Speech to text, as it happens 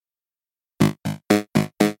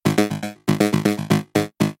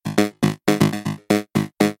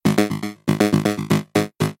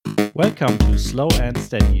Welcome to Slow and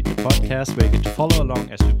Steady, the podcast where you get to follow along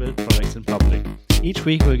as we build products in public. Each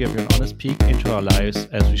week we'll give you an honest peek into our lives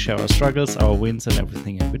as we share our struggles, our wins, and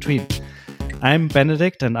everything in between. I'm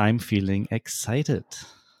Benedict and I'm feeling excited.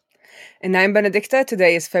 And I'm Benedicta.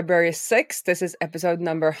 Today is February 6th. This is episode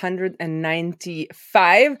number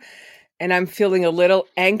 195. And I'm feeling a little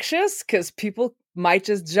anxious because people might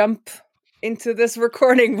just jump into this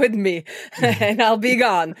recording with me and I'll be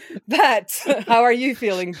gone. But how are you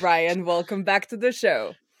feeling, Brian? Welcome back to the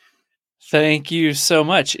show. Thank you so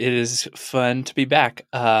much. It is fun to be back.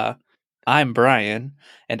 I'm Brian,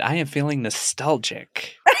 and I am feeling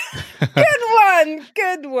nostalgic.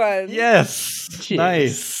 Good one. Yes, Cheers.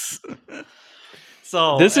 Nice.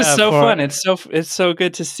 So this is so fun. It's so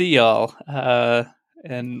good to see y'all.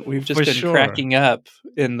 And we've just been cracking up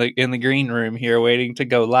in the green room here, waiting to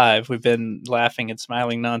go live. We've been laughing and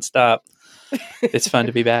smiling nonstop. It's fun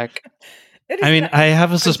to be back. I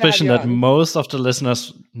have a suspicion that most of the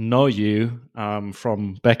listeners know you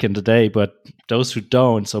from back in the day, but those who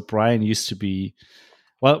don't, so Brian used to be,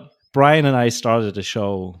 Brian and I started the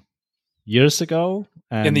show years ago.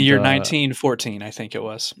 And, in the year 1914, I think it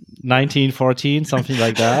was. 1914, something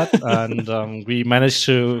like that. And we managed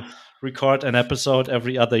to record an episode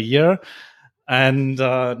every other year. And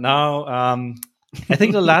now I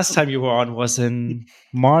think the last time you were on was in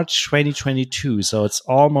March 2022. So it's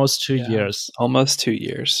almost 2 years. Almost 2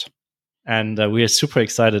 years. And we are super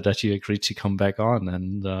excited that you agreed to come back on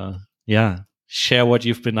and share what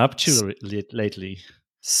you've been up to lately.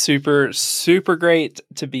 Super, super great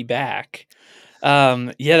to be back.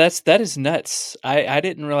 That is nuts. I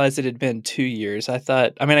didn't realize it had been 2 years. I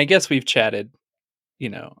guess we've chatted,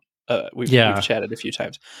 we've chatted a few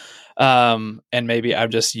times. And maybe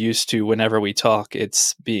I'm just used to whenever we talk,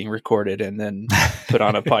 it's being recorded and then put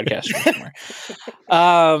on a podcast somewhere.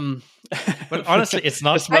 But honestly, it's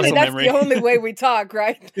not. That's the only way we talk,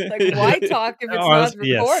 right? Like, why talk if it's not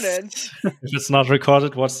recorded? Yes. If it's not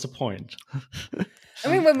recorded, what's the point?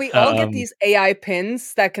 I mean, when we all get these AI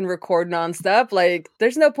pins that can record nonstop,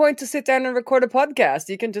 there's no point to sit down and record a podcast.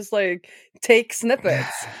 You can just take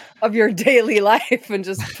snippets of your daily life and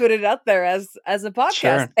just put it out there as a podcast.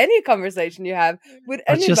 Sure. Any conversation you have with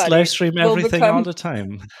anybody, just live stream everything all the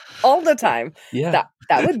time. All the time. Yeah,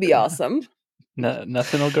 that would be awesome. No,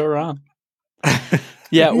 nothing will go wrong.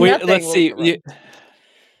 Let's see.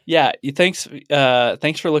 Thanks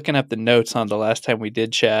for looking up the notes on the last time we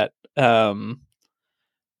did chat.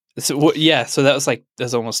 So that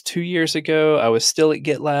was almost 2 years ago. I was still at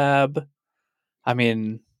GitLab. I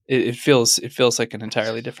mean, it feels like an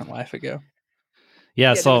entirely different life ago.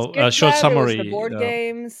 Yeah. So GitLab, short summary. The board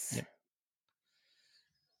games. Yeah.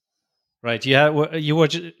 Right. Yeah. You were.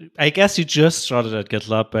 I guess you just started at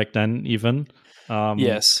GitLab back then, even.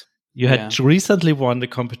 Yes. You had recently won the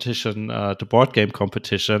competition, the board game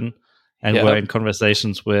competition, and were in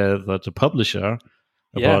conversations with the publisher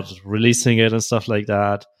about releasing it and stuff like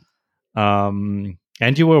that. And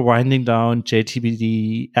you were winding down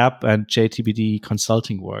JTBD app and JTBD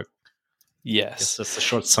consulting work. Yes. That's a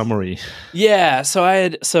short summary. Yeah.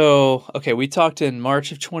 We talked in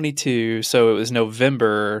March of 22. So it was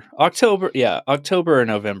October or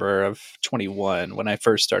November of 21 when I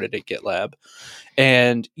first started at GitLab.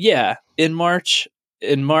 And in March,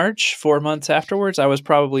 4 months afterwards, I was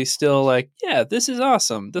probably still like, yeah, this is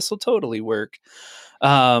awesome. This will totally work.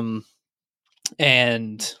 And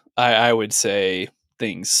I would say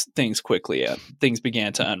things quickly things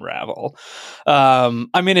began to unravel.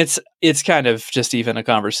 It's kind of just even a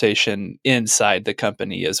conversation inside the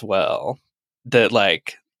company as well that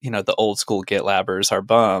the old school GitLabbers are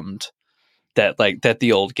bummed that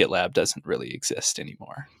the old GitLab doesn't really exist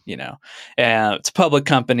anymore, and it's a public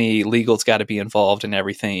company. Legal's got to be involved in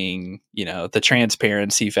everything. The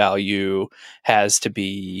transparency value has to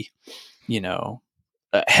be,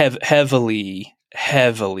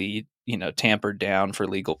 heavily, tampered down for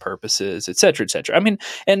legal purposes, et cetera, et cetera. I mean,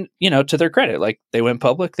 and, to their credit, they went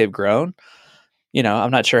public, they've grown.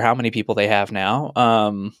 I'm not sure how many people they have now.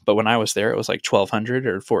 But when I was there, it was 1,200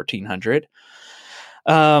 or 1,400.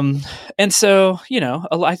 And so,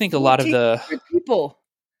 I think a lot of the people.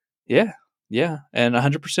 Yeah. Yeah. And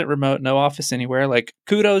 100% remote, no office anywhere.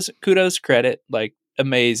 Kudos, credit,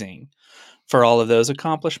 amazing for all of those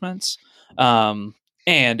accomplishments.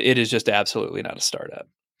 And it is just absolutely not a startup.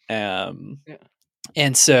 And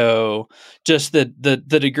so just the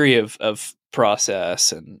degree of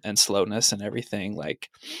process and slowness and everything,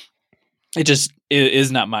 it just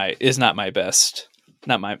is not my best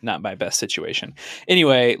situation.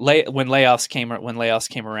 Anyway, when layoffs came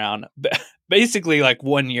around, basically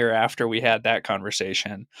 1 year after we had that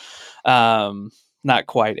conversation, not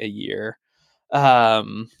quite a year,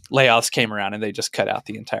 layoffs came around and they just cut out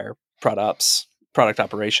the entire product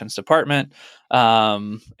operations department.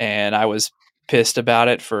 And I was pissed about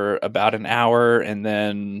it for about an hour, and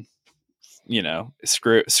then,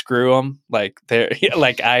 screw them. Like they're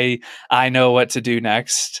like, I know what to do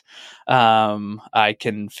next. I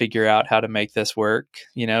can figure out how to make this work,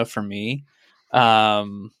 for me.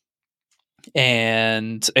 And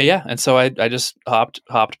so I just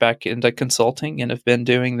hopped back into consulting and have been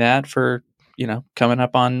doing that for, coming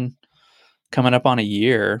up on a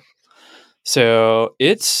year. So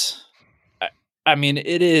it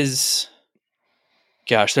is,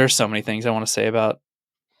 gosh, there's so many things I want to say about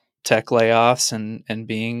tech layoffs and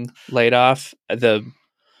being laid off. The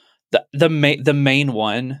main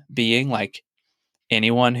one being, like,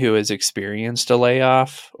 anyone who has experienced a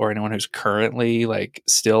layoff or anyone who's currently, like,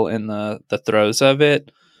 still in the throes of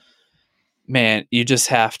it, man, you just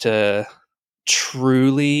have to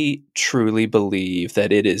truly believe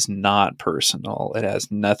that it is not personal. It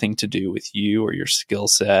has nothing to do with you or your skill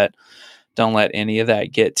set. Don't let any of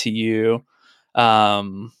that get to you.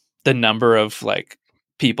 The number of, like,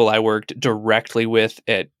 people I worked directly with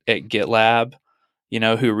at GitLab,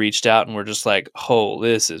 who reached out and were just like, "Oh,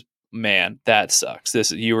 man, that sucks.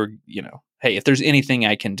 Hey, if there's anything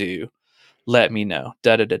I can do, let me know."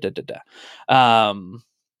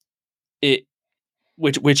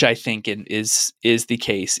 Which I think is the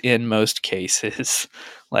case in most cases.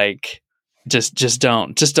 Like, just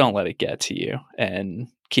don't let it get to you, and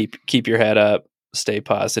keep your head up, stay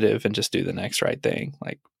positive, and just do the next right thing.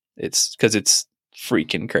 Like, it's because it's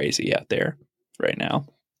freaking crazy out there right now.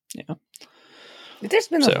 Yeah. There's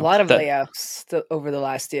been a lot of layoffs over the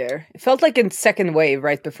last year. It felt like in second wave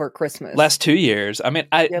right before Christmas. Last 2 years. I mean,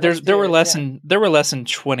 there were less than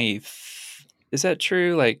 20. Is that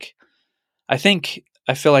true? Like, I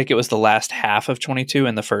feel like it was the last half of 22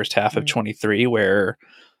 and the first half of 23 where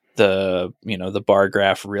the bar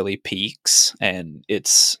graph really peaks and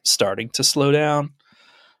it's starting to slow down.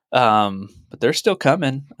 But they're still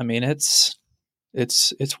coming. I mean, it's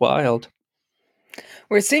wild.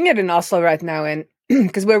 We're seeing it in Oslo right now, and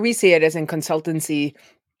because where we see it is in consultancy,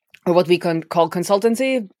 or what we call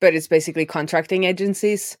consultancy, but it's basically contracting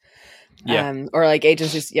agencies, or like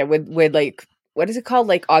agencies, with like, what is it called?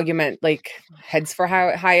 Like augment, like heads for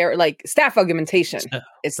hire, like staff augmentation.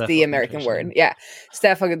 It's the American word,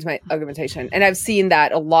 staff augmentation. And I've seen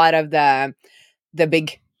that a lot of the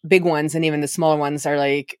big ones and even the smaller ones are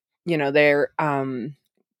like, they're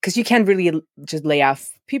because you can't really just lay off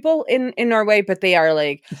people in Norway, but they are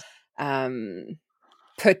like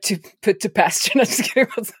put to pasture. I'm just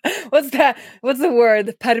kidding. What's the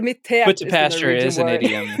word? Permittert. Put to pasture is an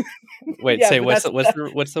idiom. Wait, say what's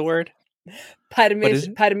the word?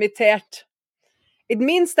 Permittert. It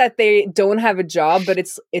means that they don't have a job, but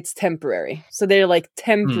it's temporary. So they're like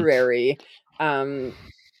temporary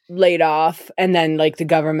laid off, and then like the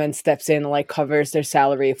government steps in and like covers their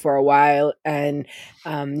salary for a while, and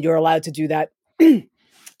you're allowed to do that.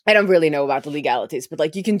 I don't really know about the legalities, but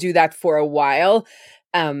like you can do that for a while,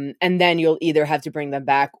 and then you'll either have to bring them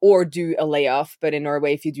back or do a layoff. But in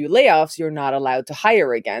Norway, if you do layoffs, you're not allowed to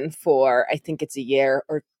hire again for, I think it's a year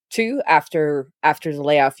or two after the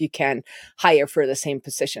layoff. You can hire for the same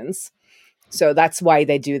positions. So that's why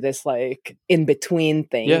they do this like in between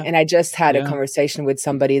thing. Yeah. And I just had a conversation with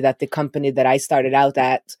somebody that the company that I started out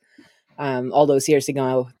at all those years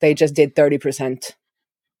ago, they just did 30%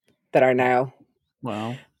 that are now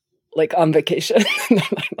like on vacation.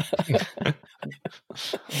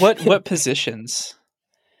 What positions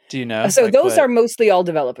do you know? So like those are mostly all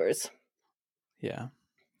developers. Yeah.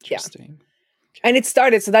 Interesting. Yeah. And it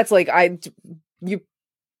started, so that's like you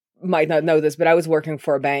might not know this, but I was working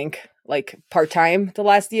for a bank like part-time the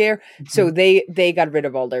last year. Mm-hmm. So they got rid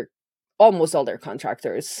of almost all their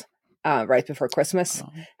contractors right before Christmas. Oh.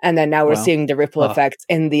 And then now we're seeing the ripple effects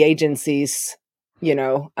in the agencies,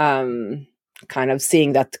 kind of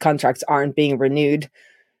seeing that the contracts aren't being renewed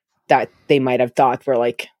that they might have thought were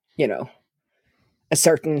like, a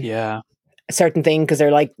certain thing, because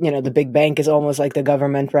they're like, the big bank is almost like the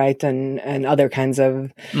government, right? And other kinds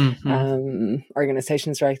of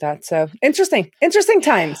organizations like that. So interesting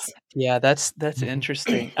times. Yeah, that's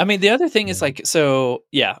interesting. I mean, the other thing is like, so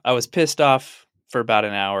I was pissed off for about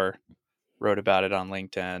an hour, wrote about it on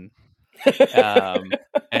LinkedIn,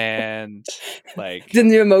 and like the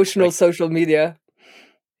new emotional social media.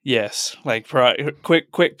 Yes, like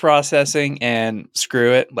quick processing, and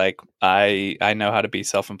screw it. Like I know how to be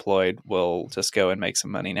self-employed. We'll just go and make some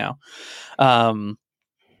money now. And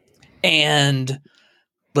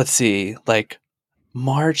let's see, like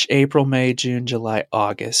March, April, May, June, July,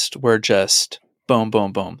 August were just boom,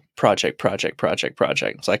 boom, boom, project.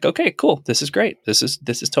 It's like, okay, cool. This is great. This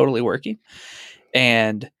is totally working.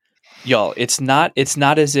 And y'all, it's not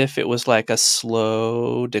as if it was like a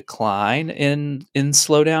slow decline in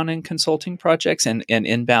slowdown in consulting projects and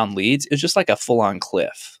inbound leads. It was just like a full on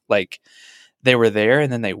cliff. Like they were there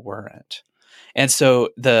and then they weren't. And so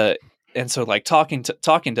like talking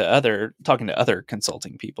to other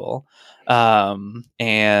consulting people,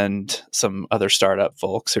 and some other startup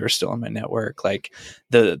folks who are still in my network, like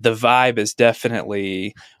the vibe is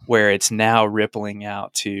definitely where it's now rippling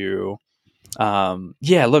out to,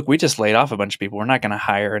 look, we just laid off a bunch of people. We're not going to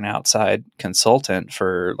hire an outside consultant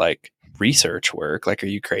for like research work. Like, are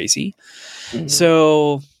you crazy? Mm-hmm.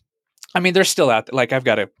 So, I mean, they're still out there. Like I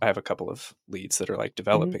have a couple of leads that are like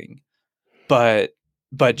developing, but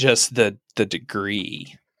just the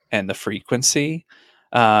degree and the frequency,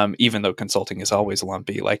 even though consulting is always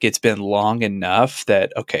lumpy, like it's been long enough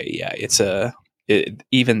that, okay, yeah,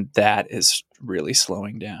 even that is really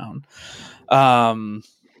slowing down.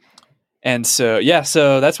 And so,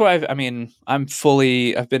 so that's why I've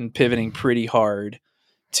been pivoting pretty hard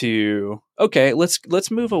to, okay,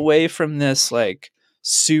 let's move away from this like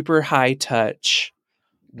super high touch,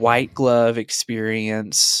 white glove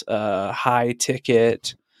experience, high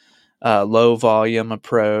ticket, low volume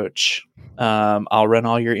approach. I'll run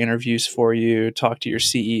all your interviews for you, talk to your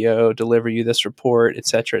CEO, deliver you this report, et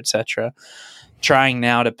cetera, trying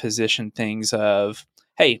now to position things of,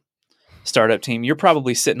 hey, startup team, you're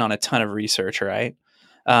probably sitting on a ton of research, right?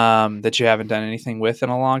 That you haven't done anything with in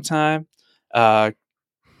a long time.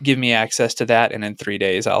 Give me access to that, and in 3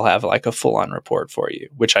 days I'll have like a full-on report for you,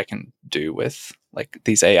 which I can do with like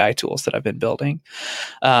these AI tools that I've been building,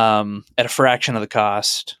 at a fraction of the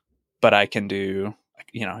cost, but I can do,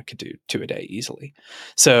 I could do 2 a day easily.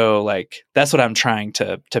 So like, that's what I'm trying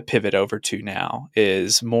to pivot over to now,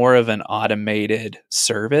 is more of an automated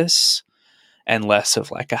service and less of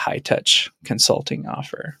like a high touch consulting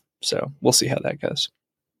offer. So we'll see how that goes.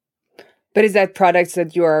 But is that products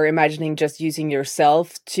that you are imagining just using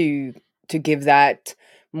yourself to give that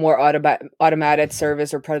more automated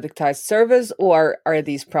service or productized service, or are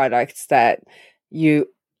these products that you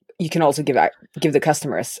can also give the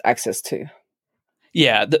customers access to?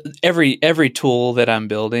 Yeah, every tool that I'm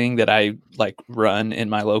building that I like run in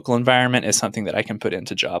my local environment is something that I can put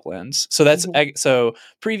into JobLens. So that's so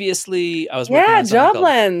previously I was working on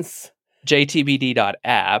JobLens.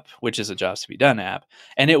 JTBD.app, which is a Jobs to Be Done app,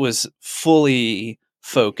 and it was fully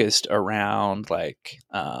focused around like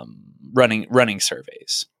running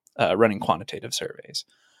surveys, running quantitative surveys.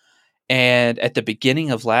 And at the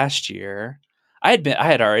beginning of last year, I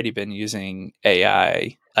had already been using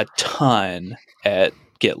AI a ton at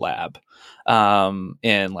GitLab,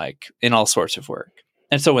 in all sorts of work.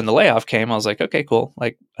 And so when the layoff came, I was like, okay, cool.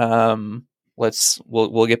 Like,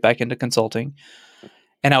 we'll get back into consulting.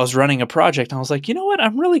 And I was running a project and I was like, you know what?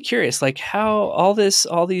 I'm really curious, like how all these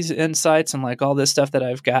insights and like all this stuff that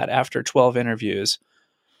I've got after 12 interviews,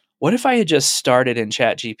 what if I had just started in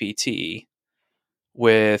ChatGPT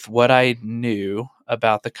with what I knew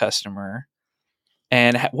about the customer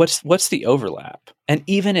and what's the overlap? And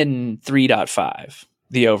even in 3.5,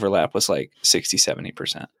 the overlap was like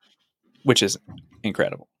 60-70%, which is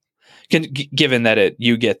incredible. Given that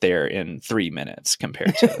you get there in 3 minutes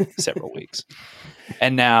compared to several weeks.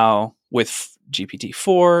 And now with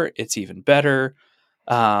GPT-4, it's even better.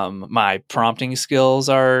 My prompting skills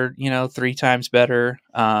are, 3 times better.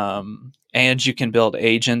 And you can build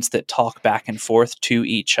agents that talk back and forth to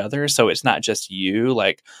each other. So it's not just you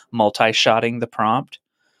like multi-shotting the prompt.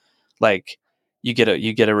 Like you get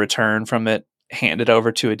a return from it, hand it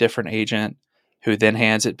over to a different agent who then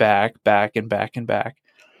hands it back and back.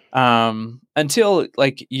 Until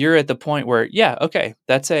like you're at the point where, okay,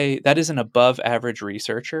 that is an above average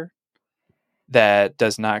researcher that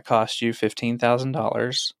does not cost you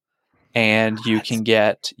 $15,000, and you can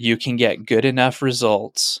get good enough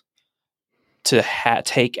results to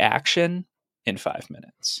take action in 5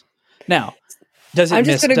 minutes. Now, I'm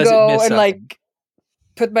just gonna go and like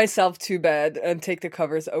put myself to bed and take the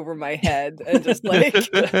covers over my head and just like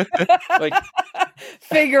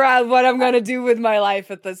figure out what I'm gonna do with my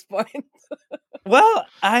life at this point. Well,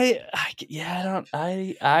 I'm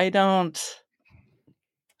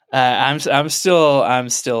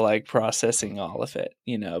still like processing all of it,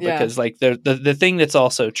 because like the thing that's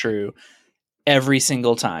also true, every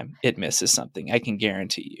single time it misses something. I can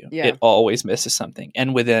guarantee you, it always misses something.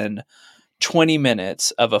 And within 20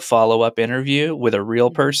 minutes of a follow-up interview with a real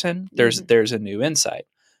person, there's a new insight.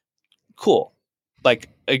 Cool. Like,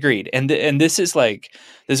 agreed. And this is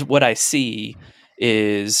what I see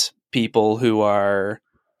is people who are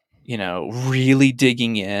really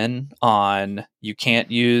digging in on, you can't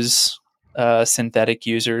use synthetic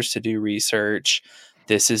users to do research.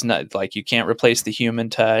 This is not like, you can't replace the human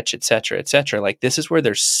touch, et cetera, et cetera. Like, this is where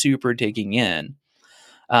they're super digging in,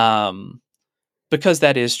 because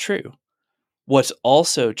that is true. What's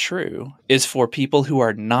also true is for people who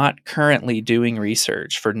are not currently doing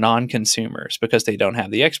research, for non-consumers, because they don't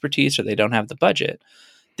have the expertise or they don't have the budget,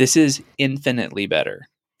 this is infinitely better.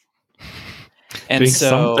 And doing so,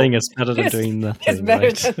 something is better than doing nothing. It's better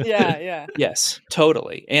right? than, yeah. Yes,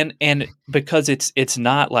 totally. And because it's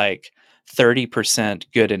not like 30%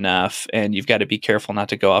 good enough, and you've got to be careful not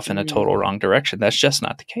to go off in a total wrong direction. That's just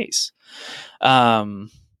not the case.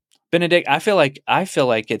 Benedict, I feel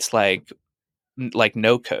like it's like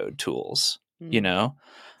no code tools,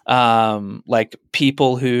 like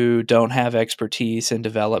people who don't have expertise in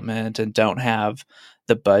development and don't have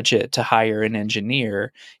the budget to hire an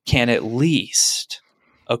engineer can at least,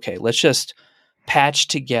 okay, let's just patch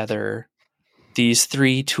together these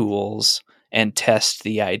 3 tools and test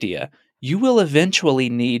the idea. You will eventually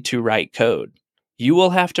need to write code. You will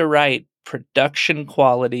have to write production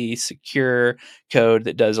quality, secure code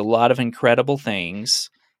that does a lot of incredible things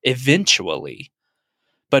eventually.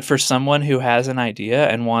 But for someone who has an idea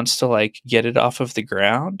and wants to like get it off of the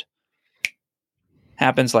ground,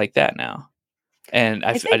 happens like that now. And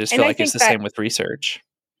I just feel like it's the same with research.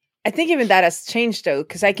 I think even that has changed though,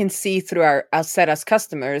 because I can see through our set as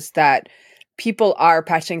customers that people are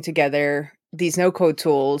patching together these no-code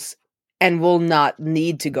tools and will not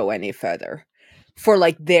need to go any further for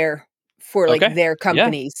their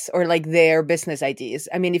companies or like their business ideas.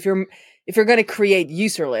 I mean, if you're going to create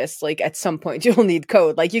user lists, like at some point you'll need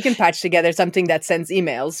code. Like you can patch together something that sends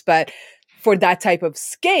emails, but for that type of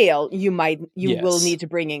scale, you will need to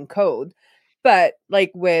bring in code. But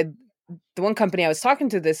like with the one company I was talking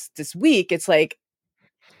to this week, it's like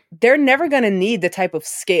they're never going to need the type of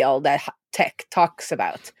scale that tech talks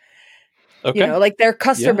about. Okay. Like their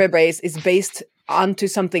customer base is based onto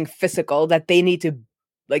something physical that they need to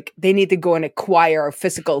go and acquire a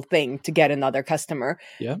physical thing to get another customer.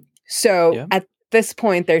 Yeah. So at this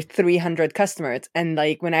point, there are 300 customers. And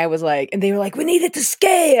like when I was like, and they were like, we need it to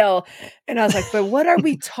scale. And I was like, but what are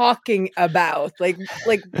we talking about? Like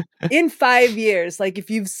in 5 years, like if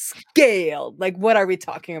you've scaled, like what are we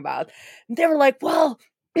talking about? And they were like, well,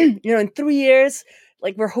 in 3 years,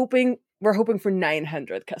 like we're hoping for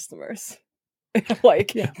 900 customers.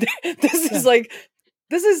 Like this is like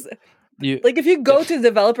if you go to the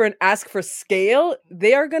developer and ask for scale,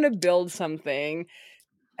 they are going to build something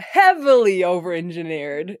heavily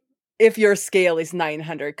over-engineered if your scale is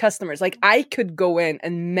 900 customers. Like I could go in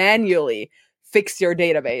and manually fix your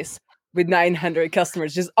database with 900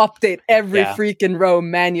 customers, just update every freaking row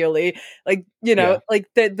manually. Like, like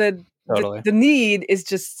the need is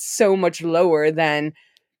just so much lower than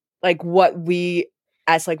like what we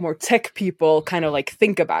as like more tech people kind of like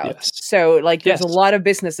think about. Yes. So like there's a lot of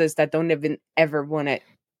businesses that don't even ever want it,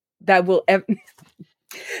 that will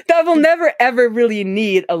never ever really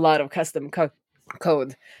need a lot of custom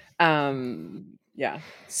code.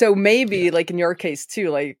 So maybe like in your case too,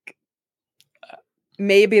 like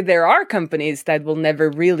maybe there are companies that will never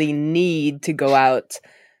really need to go out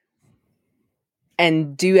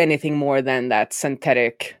and do anything more than that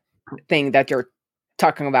synthetic thing that you're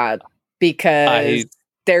talking about, because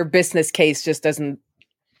their business case just doesn't,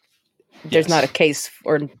 there's not a case,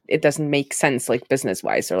 or it doesn't make sense like business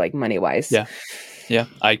wise or like money wise. Yeah,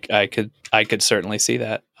 I could certainly see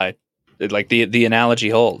that. I like the analogy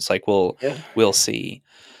holds. Like we'll see,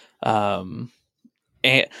 and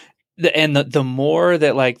the more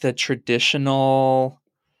that like the traditional,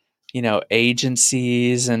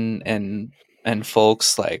 agencies and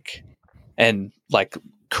folks like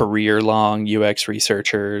career long UX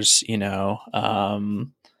researchers,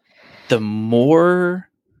 the more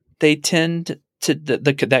they tend to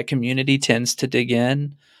that community tends to dig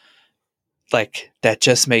in. Like that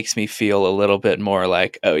just makes me feel a little bit more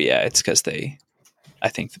like, oh yeah, it's because I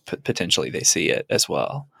think potentially they see it as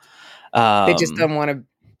well. They just don't want to.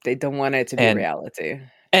 They don't want it to be reality.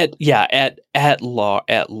 At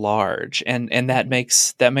large, and that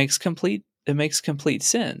makes complete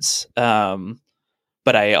sense.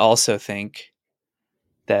 But I also think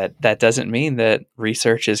that doesn't mean that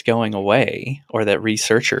research is going away or that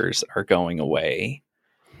researchers are going away.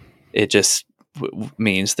 It just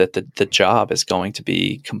means that the job is going to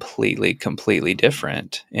be completely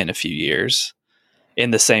different in a few years,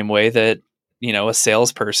 in the same way that a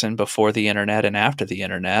salesperson before the internet and after the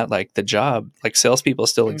internet, like the job, like salespeople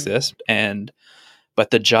still exist, but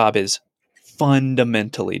the job is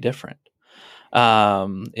fundamentally different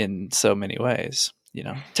in so many ways.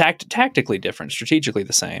 tactically different, strategically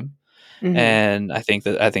the same. Mm-hmm. And I think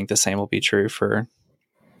the same will be true for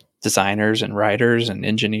designers and writers and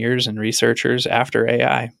engineers and researchers after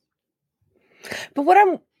AI. But what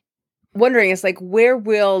I'm wondering is like, where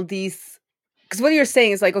will these? Because what you're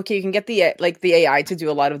saying is like, okay, you can get the AI to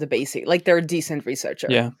do a lot of the basic, like they're a decent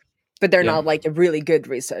researcher, but they're not like a really good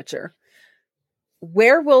researcher.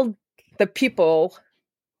 Where will the people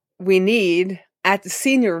we need at the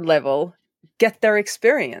senior level get their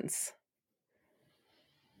experience?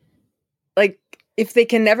 Like, if they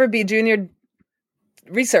can never be junior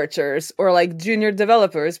researchers or like junior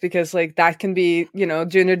developers, because like that can be,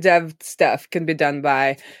 junior dev stuff can be done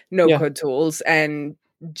by no code tools, and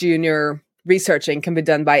junior researching can be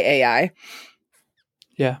done by AI.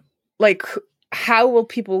 Yeah. Like, how will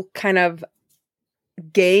people kind of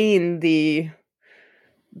gain the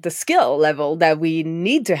skill level that we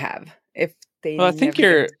need to have if they? Well, I think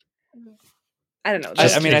you're. I don't know. I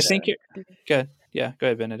think you're good. Yeah, go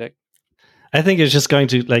ahead, Benedict. I think it's just going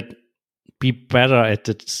to like be better at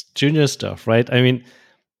the junior stuff, right? I mean,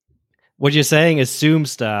 what you're saying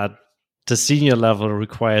assumes that the senior level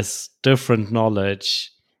requires different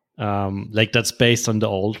knowledge, like that's based on the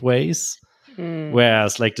old ways,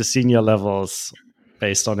 whereas like the senior levels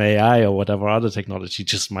based on AI or whatever other technology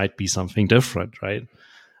just might be something different, right?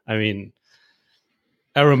 I mean,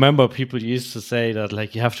 I remember people used to say that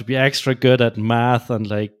like you have to be extra good at math and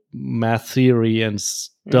like math theory and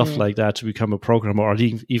stuff like that to become a programmer, or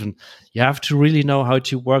even you have to really know how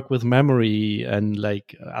to work with memory and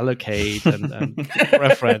like allocate and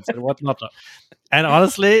reference and whatnot. And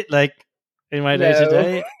honestly, like in my day to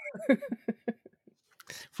day,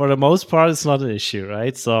 for the most part, it's not an issue,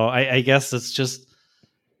 right? So I guess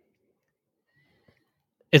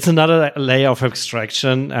it's another layer of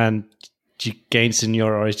abstraction, and you gain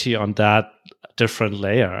seniority on that different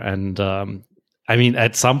layer. And I mean,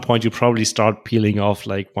 at some point, you probably start peeling off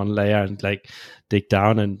like one layer and like dig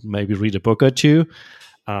down and maybe read a book or two.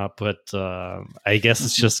 But I guess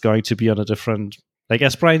it's just going to be on a different, like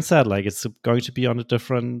as Brian said, like it's going to be on a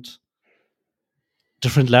different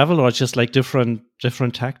level, or just like different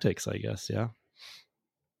tactics, I guess.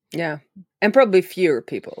 Yeah, and probably fewer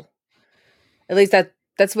people. At least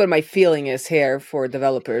that's what my feeling is here for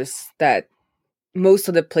developers, that most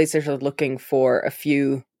of the places are looking for a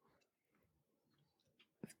few,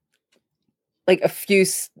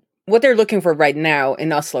 what they're looking for right now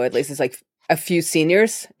in Oslo, at least, is like a few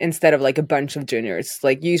seniors instead of like a bunch of juniors.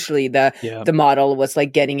 Like usually the model was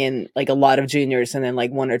like getting in like a lot of juniors and then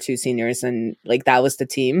like one or two seniors, and like that was the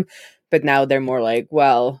team. But now they're more like,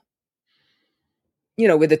 well,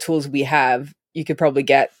 with the tools we have, you could probably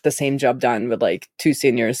get the same job done with like two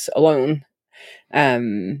seniors alone.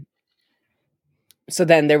 So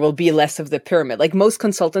then there will be less of the pyramid. Like most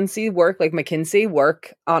consultancy work, like McKinsey,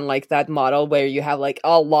 work on like that model where you have like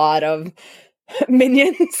a lot of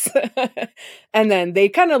minions and then they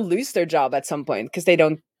kind of lose their job at some point because they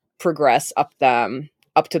don't progress up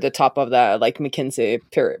to the top of the like McKinsey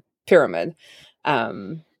pyramid.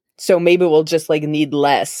 So maybe we'll just like need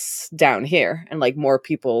less down here, and like more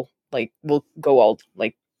people like will go all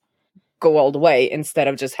the way, instead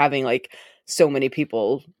of just having like so many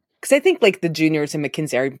people. Because I think like the juniors in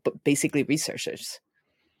McKinsey are basically researchers.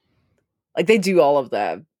 Like they do all of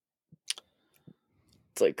the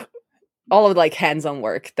like hands-on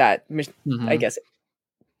work that I guess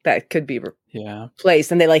that could be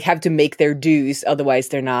replaced, and they like have to make their dues, otherwise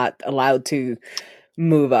they're not allowed to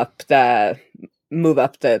move up the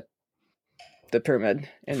pyramid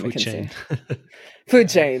in food McKinsey. chain. Food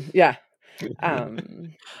chain, yeah.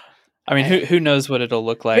 I mean, who knows what it'll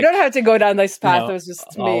look like? We don't have to go down this path. It was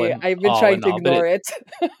just me. I've been trying to ignore it.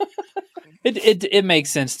 It makes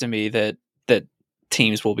sense to me that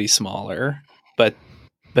teams will be smaller, but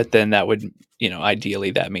then that would,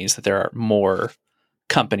 ideally that means that there are more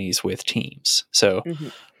companies with teams. So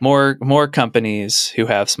more companies who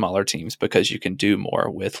have smaller teams, because you can do more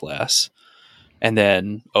with less. And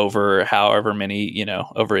then over however many,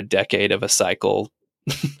 over a decade of a cycle,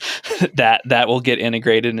 that will get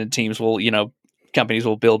integrated, and teams will, companies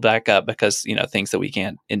will build back up, because things that we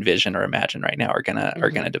can't envision or imagine right now are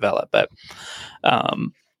gonna develop. But I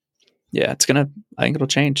think it'll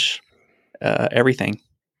change everything.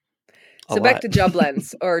 So back to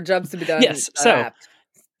JobLens, or jobs to be done. Yes. So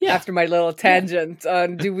after my little tangent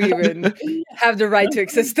on, do we even have the right to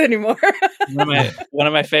exist anymore? one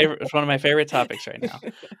of my favorite topics right now.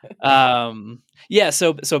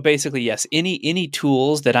 So basically, yes, any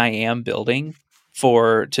tools that I am building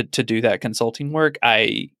to do that consulting work,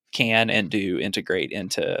 I can and do integrate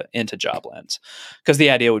into JobLens, because the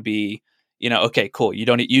idea would be, okay, cool. You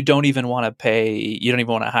don't even want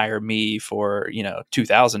to hire me for,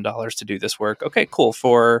 $2,000 to do this work. Okay, cool.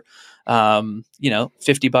 For,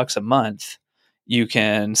 $50 a month, you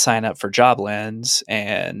can sign up for JobLens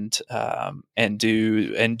and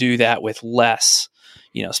do that with less,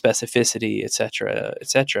 specificity, et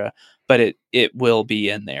cetera, but it will be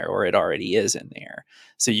in there, or it already is in there.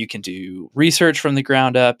 So you can do research from the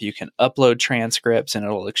ground up. You can upload transcripts, and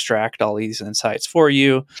it'll extract all these insights for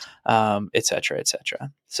you, et cetera, et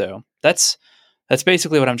cetera. So that's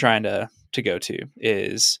basically what I'm trying to go to,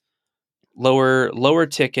 is lower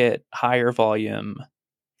ticket, higher volume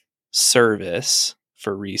service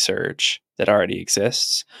for research that already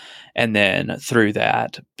exists, and then through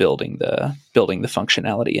that building the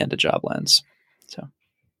functionality into JobLens. So.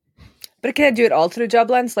 But can I do it all through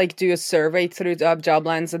JobLens? Like do a survey through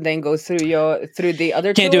JobLens and then go through the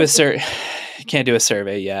other Can't tools? Can't do a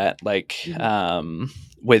survey yet. Like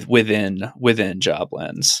within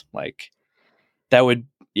JobLens. Like that would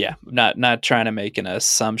not trying to make an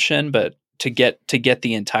assumption, but to get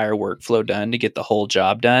the entire workflow done, to get the whole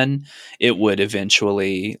job done, it would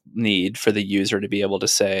eventually need for the user to be able to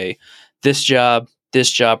say, this job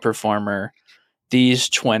performer, these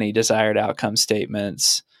 20 desired outcome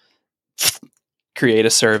statements, create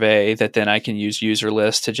a survey that then I can use user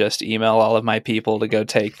list to just email all of my people to go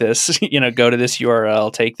take this, go to this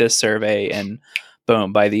URL, take this survey, and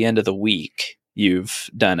boom, by the end of the week, you've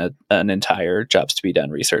done an entire jobs to be done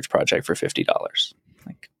research project for $50.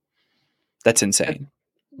 Like, that's insane.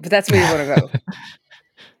 But that's where you want to go.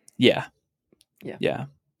 Yeah.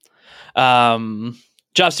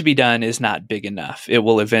 Jobs to be done is not big enough. It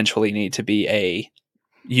will eventually need to be a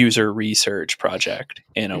user research project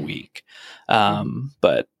in a week.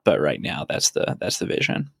 But right now that's the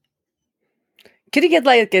vision. Could you get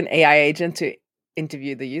like an AI agent to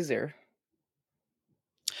interview the user?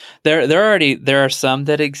 There are some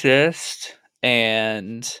that exist,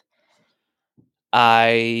 and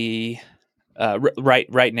I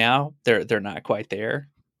right now they're not quite there.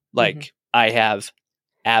 Like I have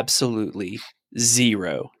absolutely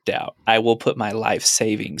zero doubt. I will put my life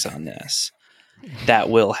savings on this. That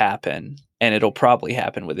will happen, and it'll probably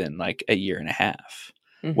happen within like a year and a half,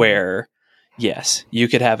 where yes, you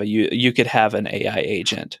could have an AI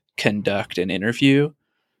agent conduct an interview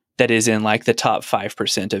that is in like the top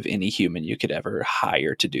 5% of any human you could ever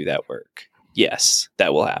hire to do that work. Yes,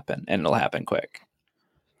 that will happen, and it'll happen quick.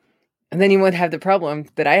 And then you won't have the problem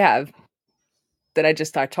that I have, that I just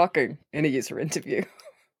start talking in a user interview.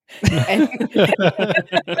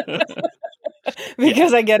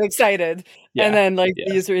 Because I get excited, and then like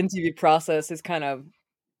the user interview process is kind of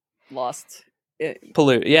lost. It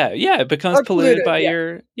becomes polluted by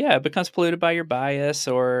your bias,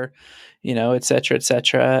 or et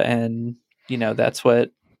cetera, and that's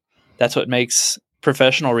what makes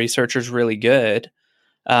professional researchers really good.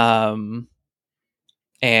 And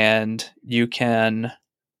you can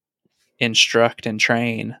instruct and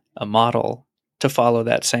train a model to follow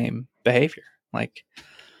that same behavior. Like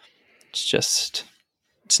it's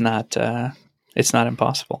not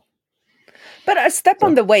impossible. But a step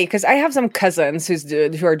on the way, because I have some cousins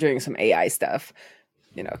who are doing some AI stuff,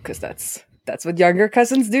 because that's what younger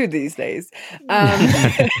cousins do these days.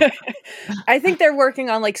 I think they're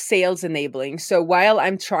working on like sales enabling. So while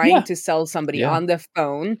I'm trying to sell somebody on the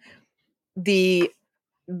phone, the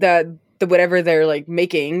whatever they're like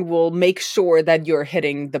making will make sure that you're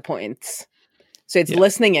hitting the points. So it's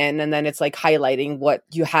listening in, and then it's like highlighting what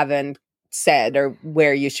you haven't said or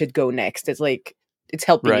where you should go next. It's like it's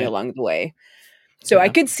helping you along the way. So I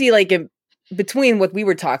could see like between what we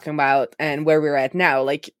were talking about and where we're at now,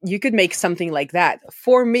 like you could make something like that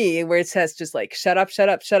for me, where it says just like shut up, shut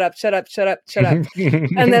up, shut up, shut up, shut up, shut up,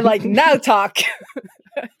 and then like now talk,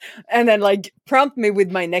 and then like prompt me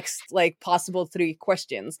with my next like possible 3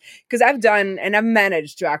 questions. Because I've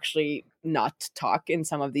managed to actually not talk in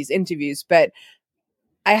some of these interviews, but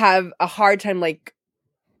I have a hard time, like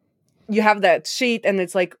you have that sheet and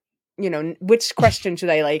it's like, which question should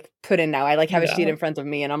I like put in now? I like have a sheet in front of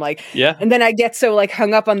me and I'm like, and then I get so like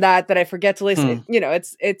hung up on that I forget to listen.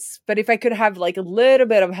 But if I could have like a little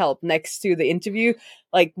bit of help next to the interview,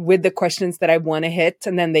 like with the questions that I want to hit,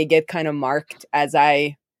 and then they get kind of marked as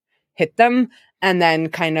I hit them, and then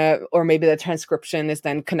kind of, or maybe the transcription is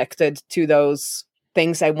then connected to those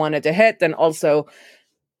things I wanted to hit, and also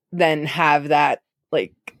then have that,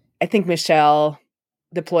 like, I think Michelle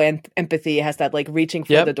Deploy Empathy has that like reaching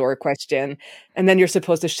for the door question, and then you're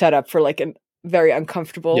supposed to shut up for like a very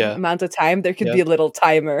uncomfortable amount of time. There could be a little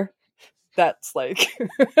timer that's like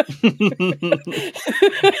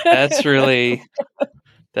that's really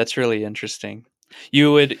interesting.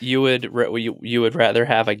 You would rather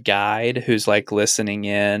have a guide who's like listening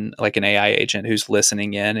in, like an AI agent who's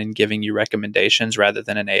listening in and giving you recommendations, rather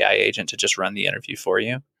than an AI agent to just run the interview for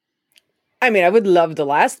you? I mean, I would love the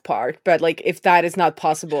last part, but like if that is not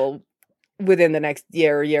possible within the next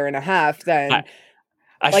year or year and a half, then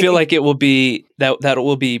I feel like it will be that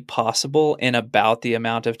will be possible in about the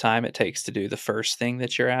amount of time it takes to do the first thing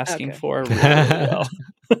that you're asking for really, really well.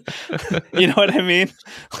 You know what I mean?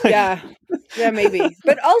 Like, yeah, maybe.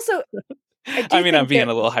 But also, I mean, I'm being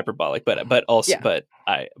a little hyperbolic, but also, but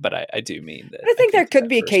I do mean that. I think there could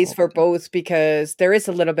be a case for both, because there is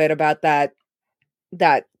a little bit about that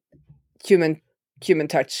human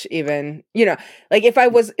touch. Even, you know, like if I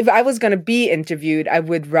was going to be interviewed, I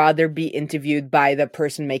would rather be interviewed by the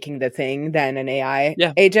person making the thing than an AI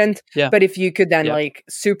agent. Yeah. But if you could then like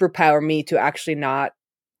superpower me to actually not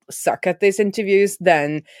suck at these interviews,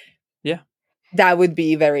 then that would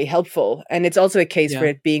be very helpful. And it's also a case for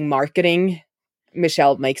it being marketing.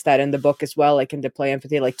 Michelle makes that in the book as well, like in Deploy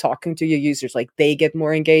Empathy, like talking to your users, like they get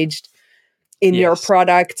more engaged in your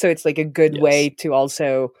product. So it's like a good way to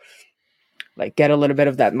also like get a little bit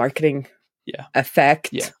of that marketing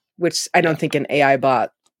effect, which I don't think an AI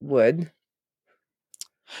bot would.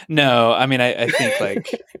 No, I mean, I think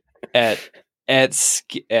like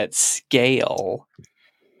at scale,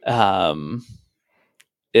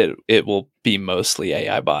 it will be mostly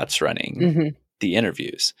AI bots running the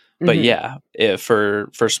interviews. But if for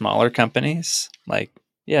smaller companies, like,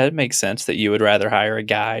 it makes sense that you would rather hire a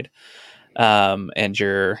guide, and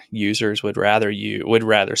your users would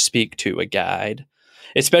rather speak to a guide,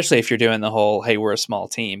 especially if you're doing the whole, hey, we're a small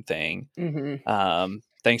team thing.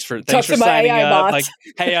 Thanks for signing up. Bots. Like,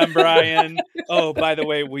 hey, I'm Brian. Oh, by the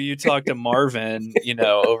way, will you talk to Marvin,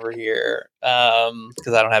 over here?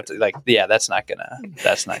 Because I don't have to, like, that's not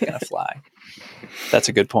gonna fly. That's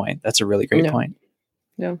a good point. That's a really great point.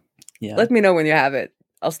 Yeah. Let me know when you have it.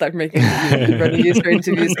 I'll start making running user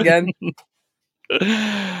interviews again.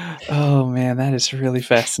 Oh man, that is really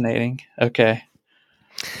fascinating. Okay.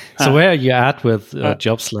 So where are you at with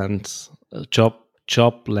JobLens?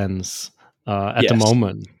 At the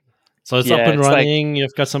moment. So it's up and running.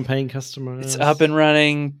 You've got some paying customers. It's up and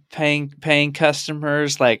running, paying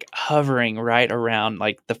customers, like hovering right around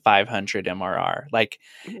like the 500 MRR. Like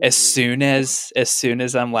as soon as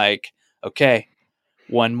I'm like, okay,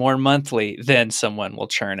 one more monthly, then someone will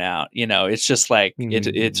churn out. It's just like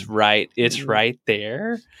it's right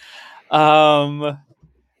there. But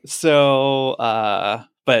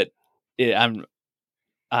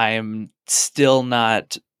I'm still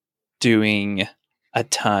not doing a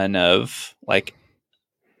ton of like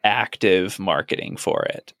active marketing for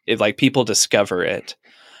it. Like people discover it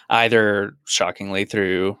either shockingly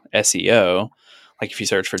through SEO, like if you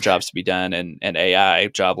search for jobs to be done and AI,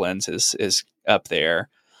 JobLens is up there,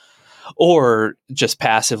 or just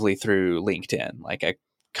passively through LinkedIn. Like I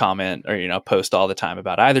comment or post all the time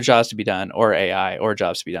about either jobs to be done or AI, or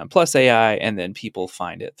jobs to be done plus AI, and then people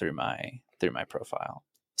find it through my profile.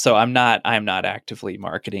 So I'm not actively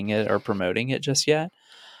marketing it or promoting it just yet.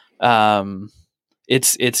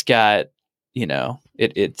 It's got,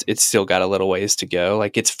 it's still got a little ways to go.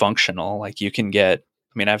 Like it's functional. Like you can get,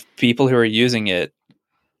 I have people who are using it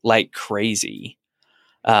like crazy.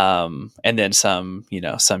 And then some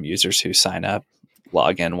users who sign up,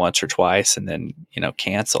 log in once or twice, and then,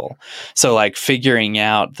 cancel. So like figuring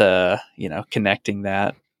out connecting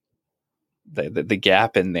that, the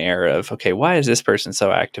gap in there of, okay, why is this person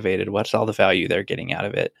so activated? What's all the value they're getting out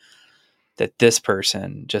of it that this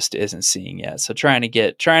person just isn't seeing yet? So trying to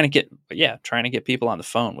get people on the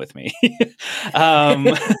phone with me,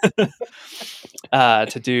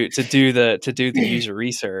 to do the user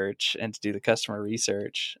research and to do the customer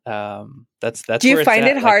research. That's. Do you find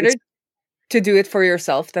it harder to do it for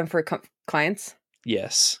yourself than for clients?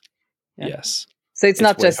 Yes. Yeah. Yes. So it's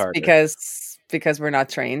not just because we're not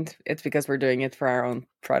trained. It's because we're doing it for our own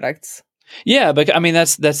products. Yeah, but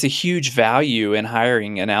that's a huge value in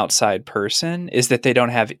hiring an outside person, is that they don't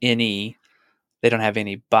have any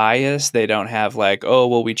bias. They don't have like, oh,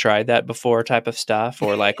 well, we tried that before type of stuff,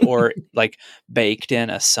 or like baked in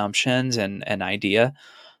assumptions and an idea.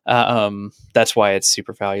 That's why it's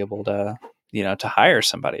super valuable to hire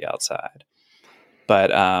somebody outside.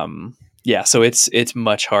 But so it's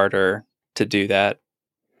much harder to do that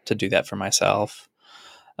for myself.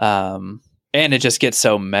 And it just gets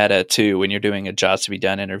so meta too when you're doing a jobs to be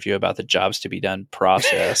done interview about the jobs to be done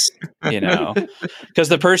process, because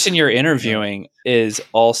the person you're interviewing is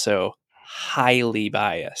also highly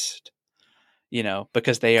biased,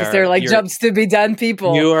 because they're like jobs to be done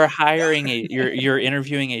people. You are hiring you're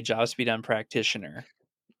interviewing a jobs to be done practitioner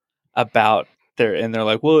about they're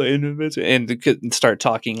like, well, and start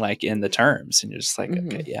talking like in the terms, and you're just like,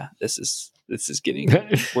 okay, yeah, this is getting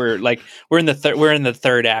we're in the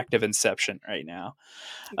third act of Inception right now.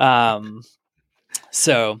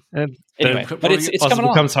 So and anyway, but it's coming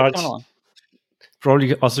along. It's coming along.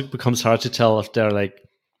 Probably also becomes hard to tell if they're like,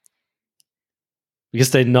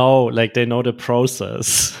 because they know the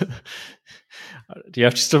process. You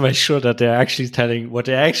have to still make sure that they're actually telling what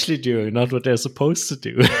they're actually doing, not what they're supposed to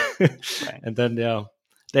do. Right. And then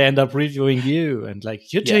they end up reviewing you and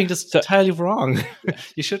like, you're doing this entirely wrong.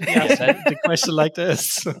 You shouldn't ask the question like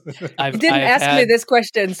this. You didn't ask me this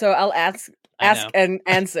question, so I'll ask and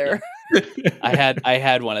answer. I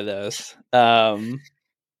had one of those, and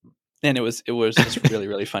it was just really,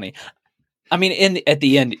 really funny. I mean, at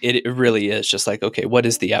the end, it really is just like, okay, what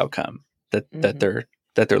is the outcome that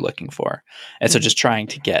they're looking for, and so just trying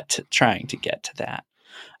to get to that.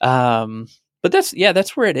 But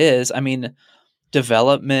that's where it is. I mean,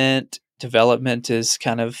 development is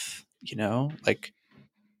kind of, like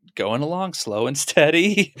going along slow and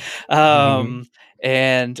steady, and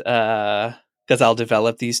because I'll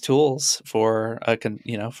develop these tools for a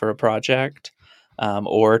project,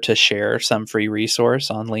 or to share some free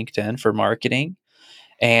resource on LinkedIn for marketing.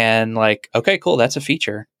 And like, okay, cool. That's a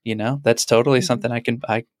feature, that's totally something I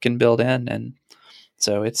can build in. And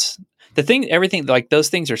so it's everything like those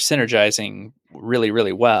things are synergizing really,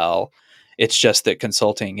 really well. It's just that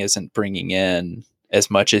consulting isn't bringing in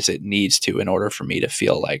as much as it needs to in order for me to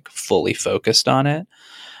feel like fully focused on it.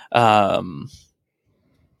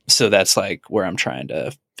 So that's like where I'm trying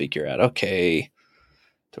to figure out, okay,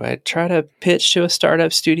 do I try to pitch to a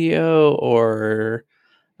startup studio or,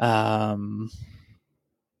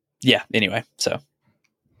 anyway, so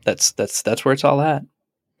that's where it's all at.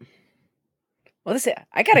 Well, listen,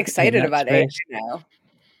 I got excited about AI now.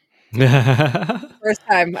 First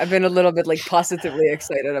time I've been a little bit like positively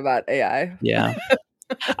excited about AI. Yeah.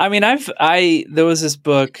 I mean, there was this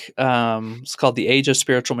book, it's called The Age of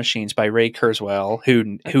Spiritual Machines by Ray Kurzweil,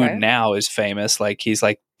 who now is famous. Like he's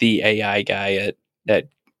like the AI guy at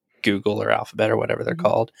Google or Alphabet or whatever they're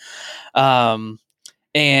called. And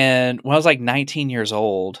when I was like 19 years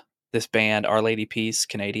old, this band, Our Lady Peace,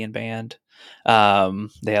 Canadian band,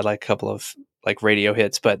 they had like a couple of like radio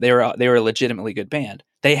hits, but they were a legitimately good band.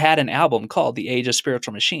 They had an album called The Age of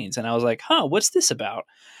Spiritual Machines. And I was like, what's this about?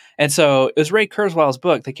 And so it was Ray Kurzweil's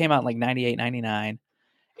book. They came out in like 98, 99.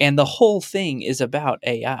 And the whole thing is about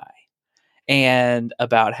AI and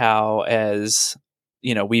about how, as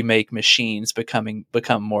we make machines become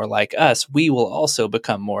more like us, we will also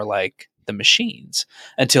become more like the machines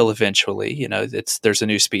until eventually, there's a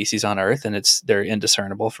new species on Earth and they're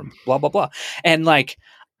indiscernible from blah, blah, blah. And like,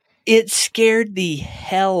 it scared the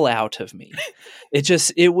hell out of me. It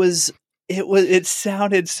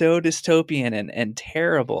sounded so dystopian and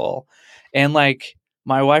terrible. And like,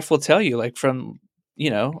 my wife will tell you, like from,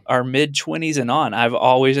 our mid 20s and on, I've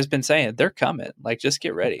always just been saying they're coming, like, just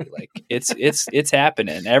get ready. Like it's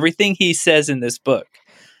happening. Everything he says in this book,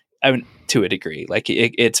 I mean, to a degree, like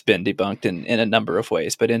it's been debunked in a number of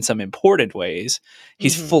ways, but in some important ways,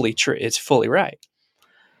 he's fully true. It's fully right.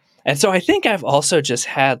 And so I think I've also just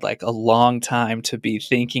had like a long time to be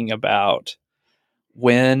thinking about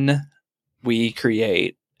when we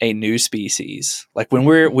create a new species, like when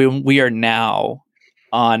we are now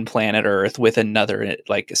on planet Earth with another,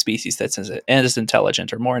 like a species that's as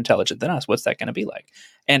intelligent or more intelligent than us, what's that going to be like?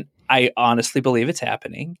 And I honestly believe it's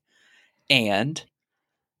happening, and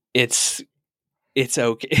it's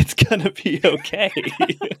okay. It's gonna be okay.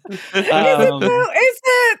 Is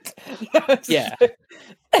it? Yeah.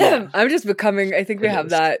 I'm just becoming. I think we have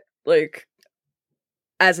that like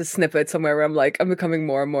as a snippet somewhere where I'm like, I'm becoming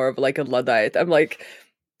more and more of like a Luddite. I'm like,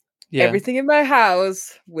 everything in my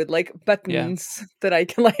house with like buttons that I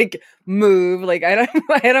can like move. Like I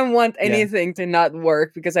don't want anything to not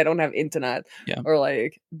work because I don't have internet or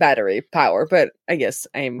like battery power. But I guess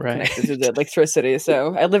I'm connected to the electricity,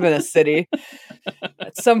 so I live in a city.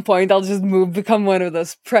 At some point, I'll just become one of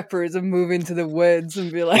those preppers and move into the woods and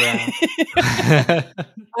be like,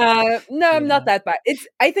 no, I'm not that bad.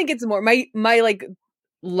 I think it's more my like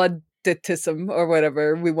Ludditism or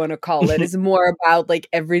whatever we want to call it is more about like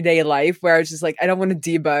everyday life, where I was just like, I don't want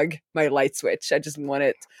to debug my light switch. I just want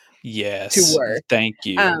it to work. Thank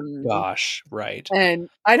you. Gosh, right. And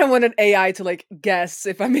I don't want an AI to like guess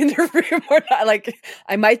if I'm in the room or not. Like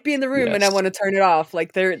I might be in the room and I want to turn it off.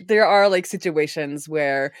 Like there are like situations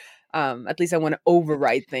where at least I want to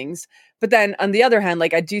override things. But then on the other hand,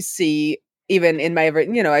 like I do see even in my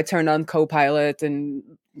I turned on Copilot and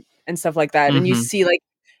stuff like that, and you see like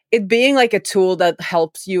it being like a tool that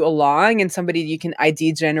helps you along and somebody you can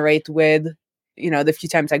ID generate with, the few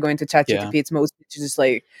times I go into ChatGPT, it's mostly to just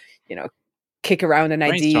like, kick around an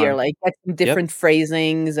idea or like get some different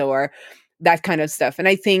phrasings or that kind of stuff. And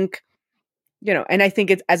I think,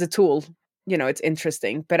 it's as a tool, it's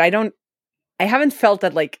interesting, but I haven't felt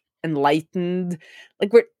that like enlightened,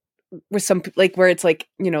 like we're some like where it's like,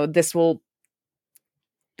 this will,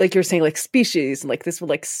 like you're saying, like species, and like this will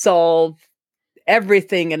like solve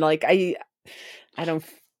everything. And like, I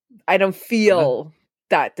don't feel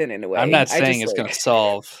that in any way. I'm not saying it's going to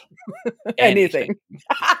solve anything.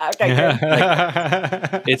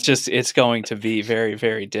 It's going to be very,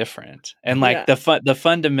 very different. And like the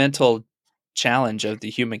fundamental challenge of the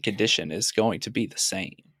human condition is going to be the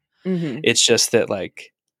same. Mm-hmm. It's just that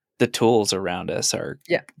like the tools around us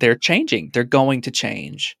they're changing. They're going to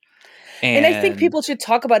change. And I think people should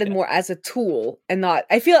talk about it more as a tool and not,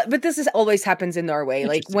 I feel, but this always happens in Norway.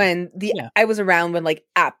 Like when I was around when like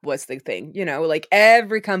app was the thing, like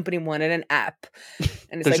every company wanted an app,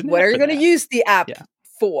 and it's like, what are you going to use the app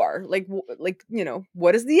for? Like,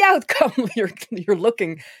 what is the outcome you're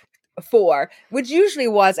looking for? Which usually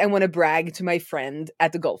was, I want to brag to my friend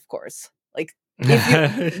at the golf course. Like,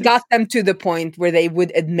 if you got them to the point where they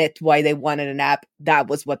would admit why they wanted an app, that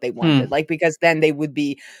was what they wanted. Like, because then they would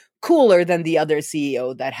be cooler than the other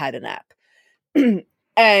CEO that had an app.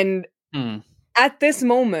 And at this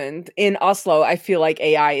moment in Oslo, I feel like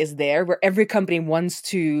AI is there where every company wants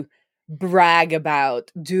to brag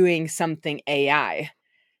about doing something AI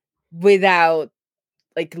without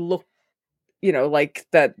like like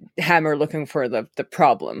that hammer looking for the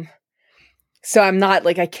problem. So I'm not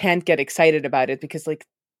like, I can't get excited about it because like,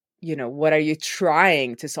 what are you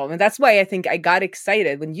trying to solve? And that's why I think I got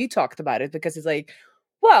excited when you talked about it, because it's like,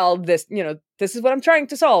 well, this is what I'm trying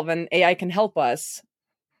to solve, and AI can help us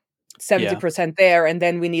 70% there, and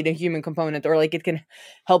then we need a human component, or like it can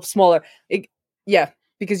help smaller.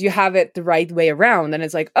 Because you have it the right way around, and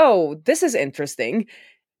it's like, oh, this is interesting.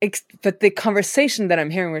 But the conversation that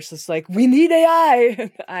I'm hearing was just like, we need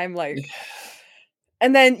AI. I'm like,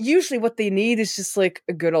 and then usually what they need is just like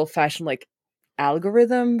a good old fashioned like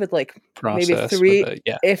algorithm with like process, maybe 3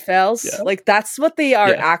 if else. Like that's what they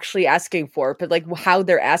are actually asking for, but like how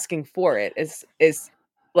they're asking for it is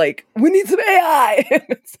like, we need some AI.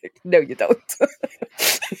 It's like, no, you don't.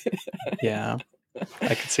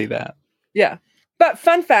 I could see that. But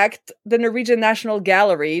fun fact, the Norwegian National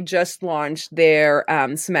Gallery just launched their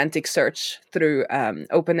semantic search through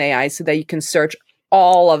OpenAI, so that you can search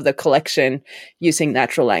all of the collection using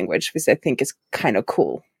natural language, which I think is kind of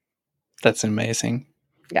cool. That's amazing.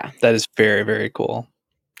 Yeah. That is very, very cool.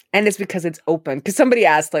 And it's because it's open. Because somebody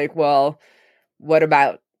asked, like, well, what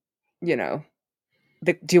about, do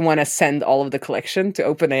you want to send all of the collection to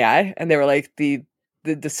OpenAI? And they were like, the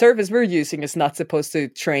service we're using is not supposed to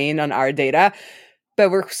train on our data,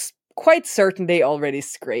 but we're quite certain they already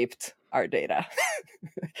scraped our data.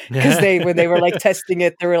 Because when they were like testing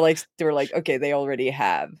it, they were like, okay, they already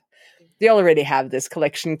have this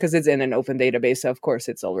collection because it's in an open database. So of course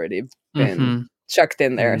it's already been chucked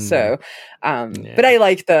in there. So, but I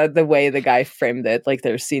like the way the guy framed it. Like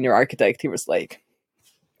their senior architect, he was like,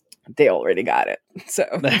 they already got it. So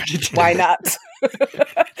why not?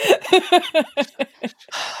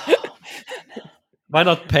 Why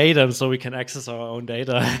not pay them so we can access our own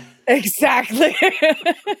data? Exactly.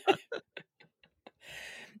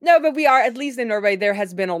 No, but we are, at least in Norway, there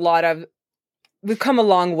has been we've come a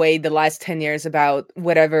long way the last 10 years about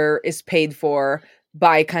whatever is paid for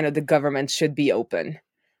by kind of the government should be open.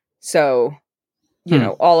 So,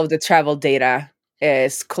 all of the travel data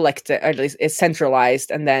is collected, at least is centralized,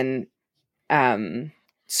 and then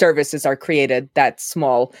services are created that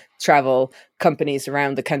small travel companies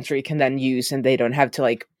around the country can then use, and they don't have to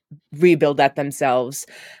like rebuild that themselves.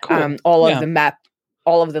 Cool. All of the mapped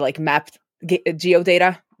geo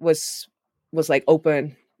data was like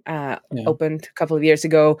opened a couple of years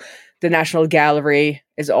ago. The National Gallery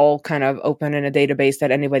is all kind of open in a database that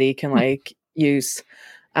anybody can like use.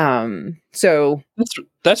 So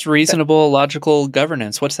that's reasonable, logical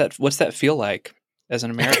governance. What's that feel like as an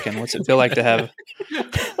American? What's it feel like to have?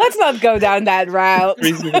 Let's not go down that route.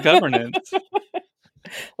 Reasonable governance.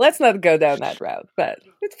 Let's not go down that route, but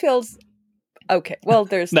it feels okay. Well,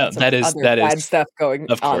 there's bad stuff going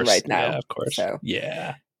on right now. Yeah, of course. So,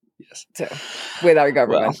 yes. So with our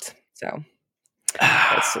government, so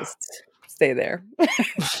let's just stay there,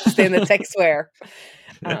 stay in the tech sphere.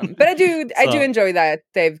 But I do enjoy that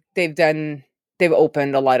they've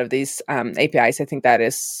opened a lot of these APIs. I think that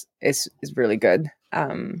is really good,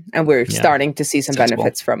 and we're starting to see some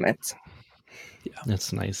benefits from it. Yeah,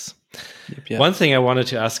 that's nice. Yep. One thing I wanted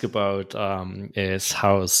to ask about is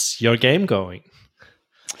how's your game going?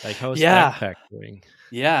 Like, how's Backpack doing?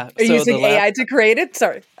 Yeah. Are you using AI to create it?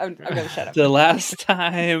 Sorry, I'm gonna shut up. The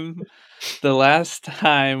last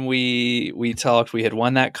time we talked, we had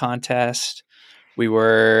won that contest. We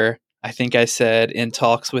were, I think I said, in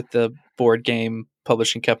talks with the board game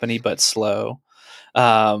publishing company, but slow.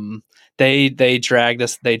 They dragged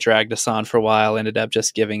us on for a while, ended up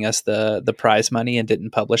just giving us the prize money and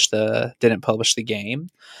didn't publish the game.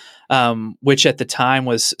 Which at the time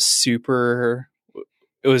was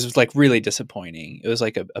it was like really disappointing. It was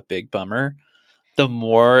like a big bummer. The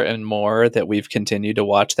more and more that we've continued to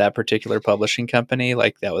watch that particular publishing company,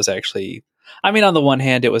 like that was actually, I mean, on the one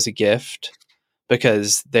hand, it was a gift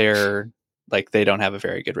because they're like, they don't have a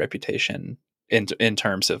very good reputation in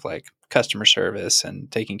terms of like customer service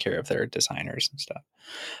and taking care of their designers and stuff.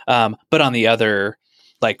 But on the other,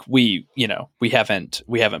 like we haven't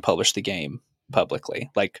published the game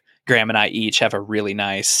publicly. Like Graham and I each have a really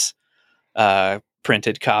nice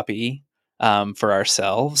printed copy for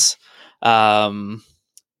ourselves.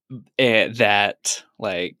 That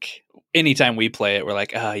like anytime we play it, we're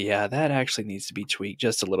like, oh yeah, that actually needs to be tweaked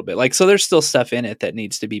just a little bit. Like, so there's still stuff in it that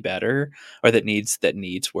needs to be better or that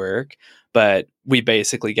needs work. But we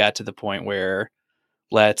basically got to the point where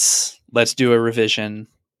let's do a revision.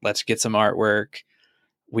 Let's get some artwork.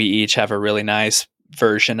 We each have a really nice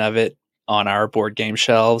version of it on our board game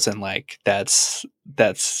shelves, and like that's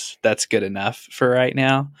good enough for right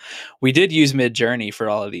now. We did use Midjourney for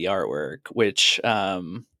all of the artwork, which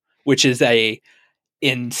is a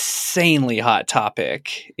insanely hot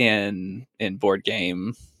topic in board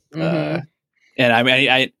game, and I mean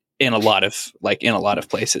I in a lot of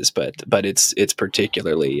places, but it's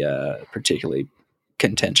particularly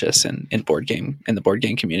contentious in the board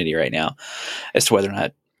game community right now as to whether or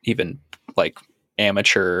not even like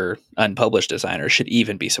amateur unpublished designers should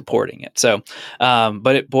even be supporting it. So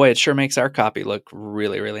but it sure makes our copy look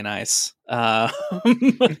really, really nice. So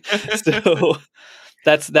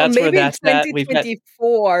that's maybe where that's at.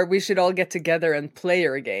 2024 we should all get together and play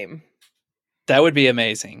your game. That would be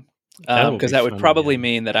amazing, because that would probably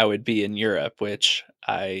mean that I would be in Europe, which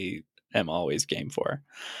I am always game for.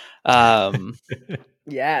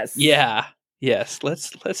 Yes. Yeah. Yes.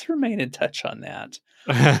 Let's remain in touch on that.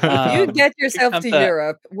 If you get yourself to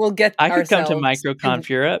Europe, we'll get. I could come to MicroConf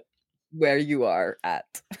Europe, where you are at.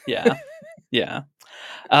 Yeah. Yeah.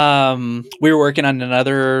 We were working on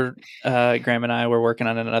another. Graham and I were working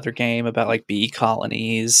on another game about like bee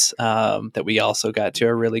colonies. That we also got to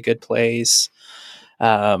a really good place.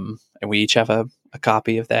 And we each have a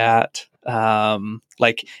copy of that.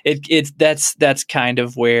 Like that's kind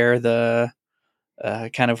of where the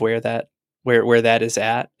where that is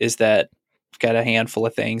at, is that I've got a handful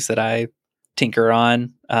of things that I tinker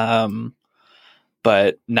on,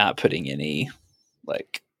 but not putting any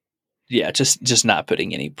just not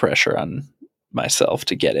putting any pressure on myself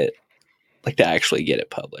to get it, like to actually get it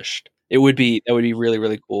published. That would be really,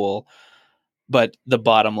 really cool. But the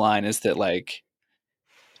bottom line is that, like,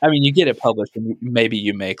 I mean, you get it published and maybe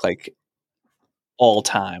you make like all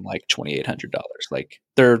time like $2,800. Like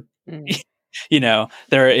they're,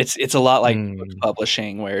 it's a lot like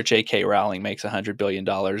publishing, where J.K. Rowling makes $100 billion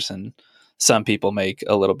and some people make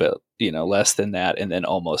a little bit, less than that, and then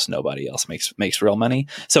almost nobody else makes real money.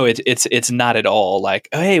 So it's not at all like,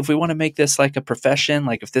 oh, hey, if we want to make this like a profession,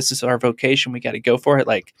 like if this is our vocation, we got to go for it.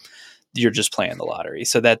 Like, you're just playing the lottery.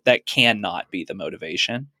 So that cannot be the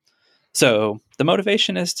motivation. So the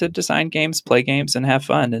motivation is to design games, play games, and have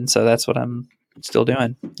fun. And so that's what I'm still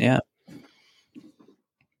doing. Yeah.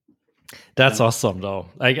 That's awesome, though.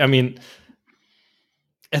 I mean,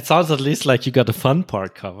 it sounds at least like you got the fun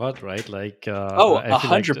part covered, right? Like,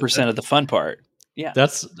 100% of the fun part. Yeah,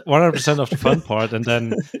 that's 100% of the fun part, and then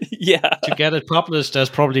to get it published, there's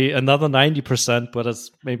probably another 90%, but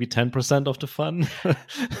it's maybe 10% of the fun.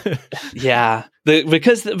 Yeah,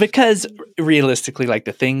 because realistically, like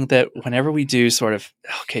the thing that whenever we do sort of,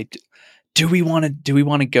 okay, do we want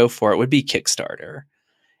to go for it, would be Kickstarter,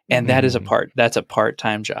 and that's a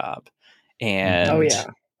part-time job, and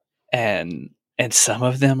and some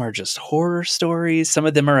of them are just horror stories. Some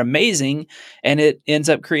of them are amazing, and it ends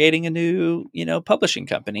up creating a new, publishing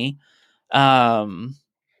company. But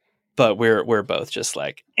we're both just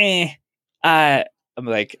like, I'm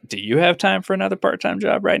like, do you have time for another part-time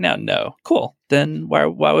job right now? No. Cool. Then why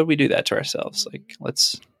would we do that to ourselves? Like,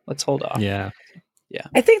 let's hold off. Yeah. Yeah.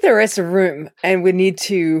 I think there is a room, and we need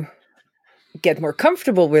to get more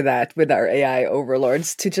comfortable with that with our AI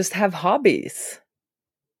overlords, to just have hobbies.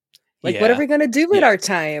 Like, what are we going to do with our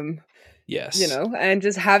time? Yes. And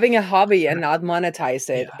just having a hobby and not monetize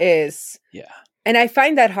it is. Yeah. And I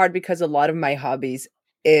find that hard because a lot of my hobbies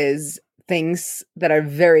is things that are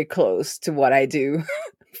very close to what I do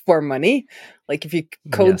for money. Like if you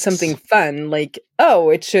code something fun, like,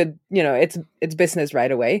 oh, it should, it's business right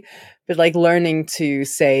away. But like learning to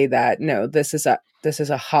say that, no, this is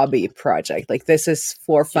a hobby project. Like this is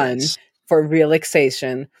for fun, for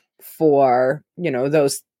relaxation, for,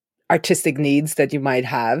 those artistic needs that you might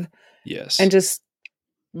have. Yes. And just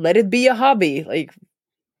let it be a hobby. Like,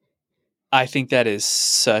 I think that is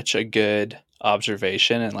such a good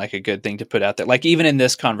observation and like a good thing to put out there. Like even in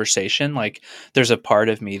this conversation, like there's a part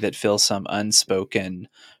of me that feels some unspoken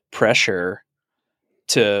pressure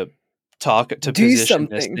to talk, to position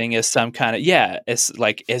this thing as some kind of,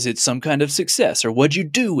 is it some kind of success, or what'd you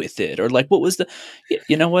do with it? Or like, what was the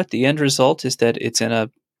end result is that it's in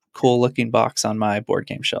a cool looking box on my board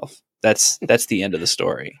game shelf. That's the end of the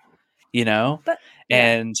story, But,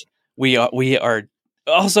 and we are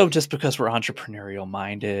also, just because we're entrepreneurial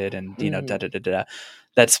minded and,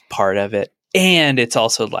 that's part of it. And it's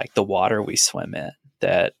also like the water we swim in,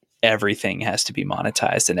 that everything has to be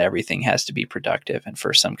monetized and everything has to be productive and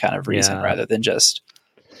for some kind of reason rather than just,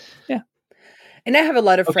 And I have a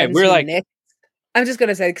lot of friends who knit. I'm just going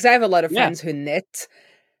to say, because I have a lot of friends who knit,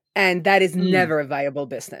 and that is never a viable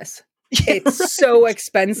business. It's so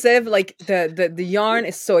expensive. Like the yarn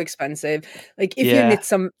is so expensive. Like if you knit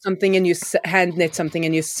something and you hand knit something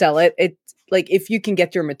and you sell it, it's like if you can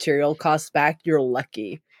get your material costs back, you're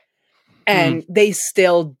lucky. And they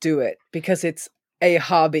still do it because it's a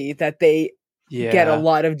hobby that they get a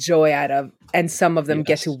lot of joy out of. And some of them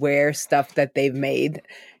get to wear stuff that they've made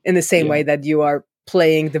in the same way that you are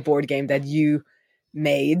playing the board game that you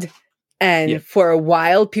made. And for a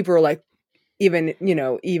while, people were like, even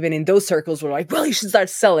in those circles, were like, well, you should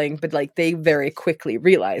start selling. But like they very quickly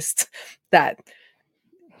realized that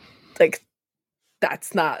like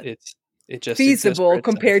that's not it just feasible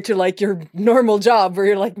compared to like your normal job where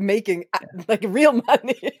you're like making like real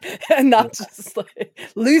money and not just like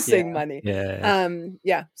losing money.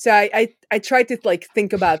 So I try to like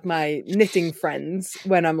think about my knitting friends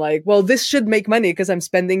when I'm like, well, this should make money because I'm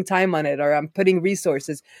spending time on it, or I'm putting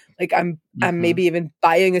resources, like I'm maybe even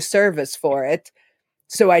buying a service for it,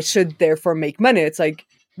 so I should therefore make money. It's like,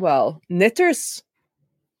 well, knitters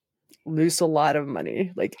lose a lot of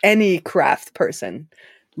money, like any craft person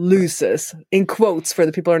loses, in quotes for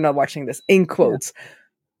the people who are not watching this, in quotes.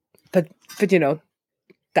 But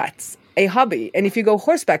that's a hobby. And if you go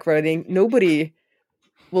horseback riding, nobody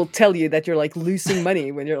will tell you that you're like losing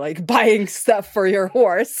money when you're like buying stuff for your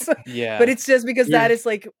horse. But it's just because that is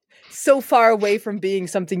like so far away from being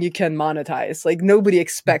something you can monetize. Like nobody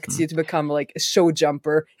expects you to become like a show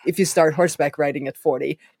jumper if you start horseback riding at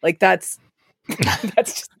 40. Like that's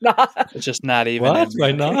it's just not even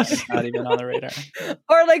why not? Not even on the radar.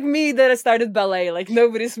 Or like me that I started ballet, like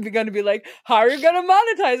nobody's going to be like, how are you going to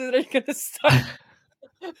monetize it? Are you going to start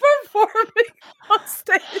performing on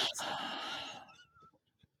stage?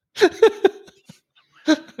 It's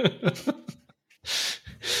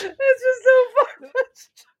just so far.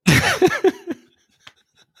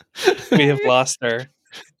 We have lost her.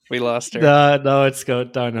 We lost her. No, it's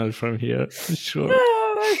going downhill from here. Sure.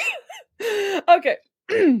 Okay.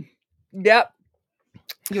 Yep.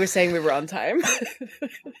 You were saying we were on time.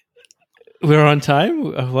 We're on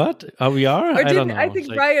time? What? We are? I don't know. I think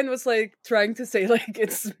like, Ryan was like trying to say like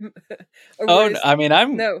it's. I mean,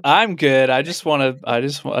 I'm good. I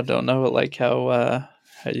don't know like how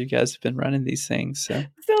you guys have been running these things. So.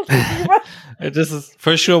 This is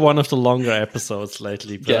for sure one of the longer episodes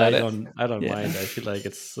lately, but I don't mind. I feel like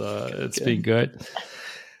it's been good.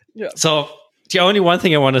 Yeah. So the only one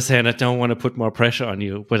thing I want to say, and I don't want to put more pressure on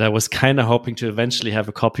you, but I was kind of hoping to eventually have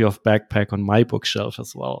a copy of Backpack on my bookshelf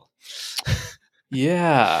as well.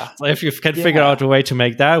 Yeah. So if you can figure out a way to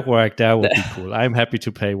make that work, that would be cool. I'm happy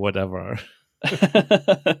to pay whatever.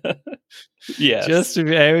 Yes. Just to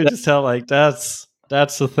be able to tell, like, that's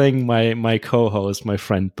the thing my co-host, my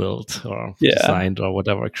friend, built or designed or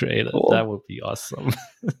whatever created. Cool. That would be awesome.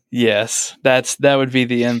 Yes, that would be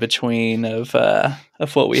the in between of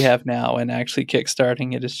what we have now and actually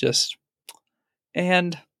kickstarting it. Is just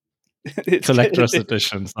and it's collector's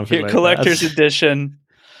edition, something like collector's edition,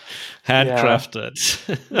 handcrafted.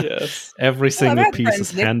 Yes, every single piece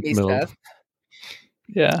is hand milled.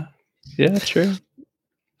 Yeah, true.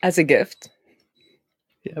 As a gift.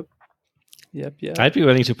 Yep. I'd be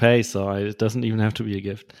willing to pay, so it doesn't even have to be a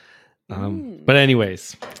gift. But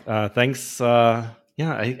anyways, thanks.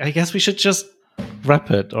 I guess we should just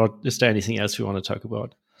wrap it. Or is there anything else we want to talk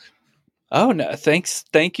about? Oh no, thanks.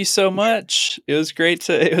 Thank you so much. It was great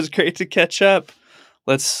to catch up.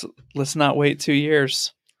 Let's not wait 2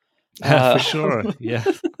 years. For sure. Yeah.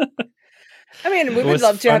 I mean, we would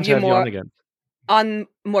love to have you more on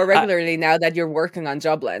more regularly now that you're working on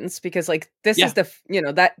Joblens, because like this is the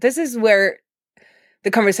this is where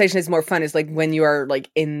the conversation is more fun, is like when you are like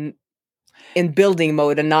in building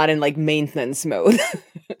mode and not in like maintenance mode.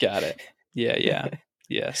 Got it. Yeah.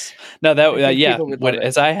 Yes. No, that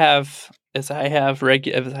as I have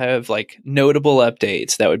like notable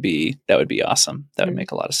updates, that would be awesome. That would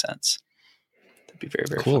make a lot of sense. That'd be very,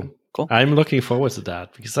 very cool. Fun. Cool. I'm looking forward to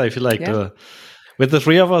that, because I feel like with the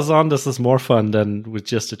three of us on, this is more fun than with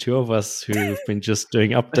just the two of us who've been just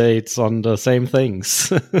doing updates on the same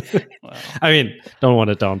things. Wow. I mean, don't want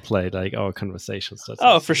to downplay like our conversations.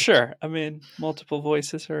 For sure. I mean, multiple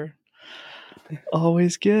voices are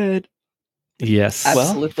always good. Yes,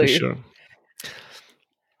 absolutely. For sure.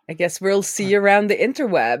 I guess we'll see you around the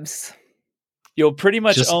interwebs. You'll pretty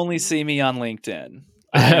much only see me on LinkedIn.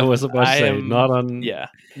 I was about to say not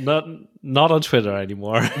on Twitter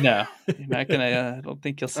anymore. No, you're not gonna. I don't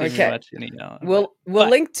think you'll see me much. We'll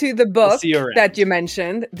link to the book that you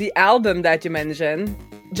mentioned, the album that you mentioned,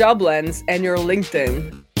 Joblens, and your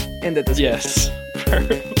LinkedIn in the description. Yes,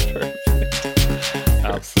 perfect.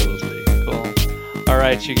 Absolutely cool. All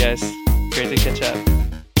right, you guys, great to catch up.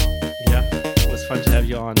 Yeah, it was fun to have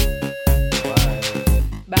you on.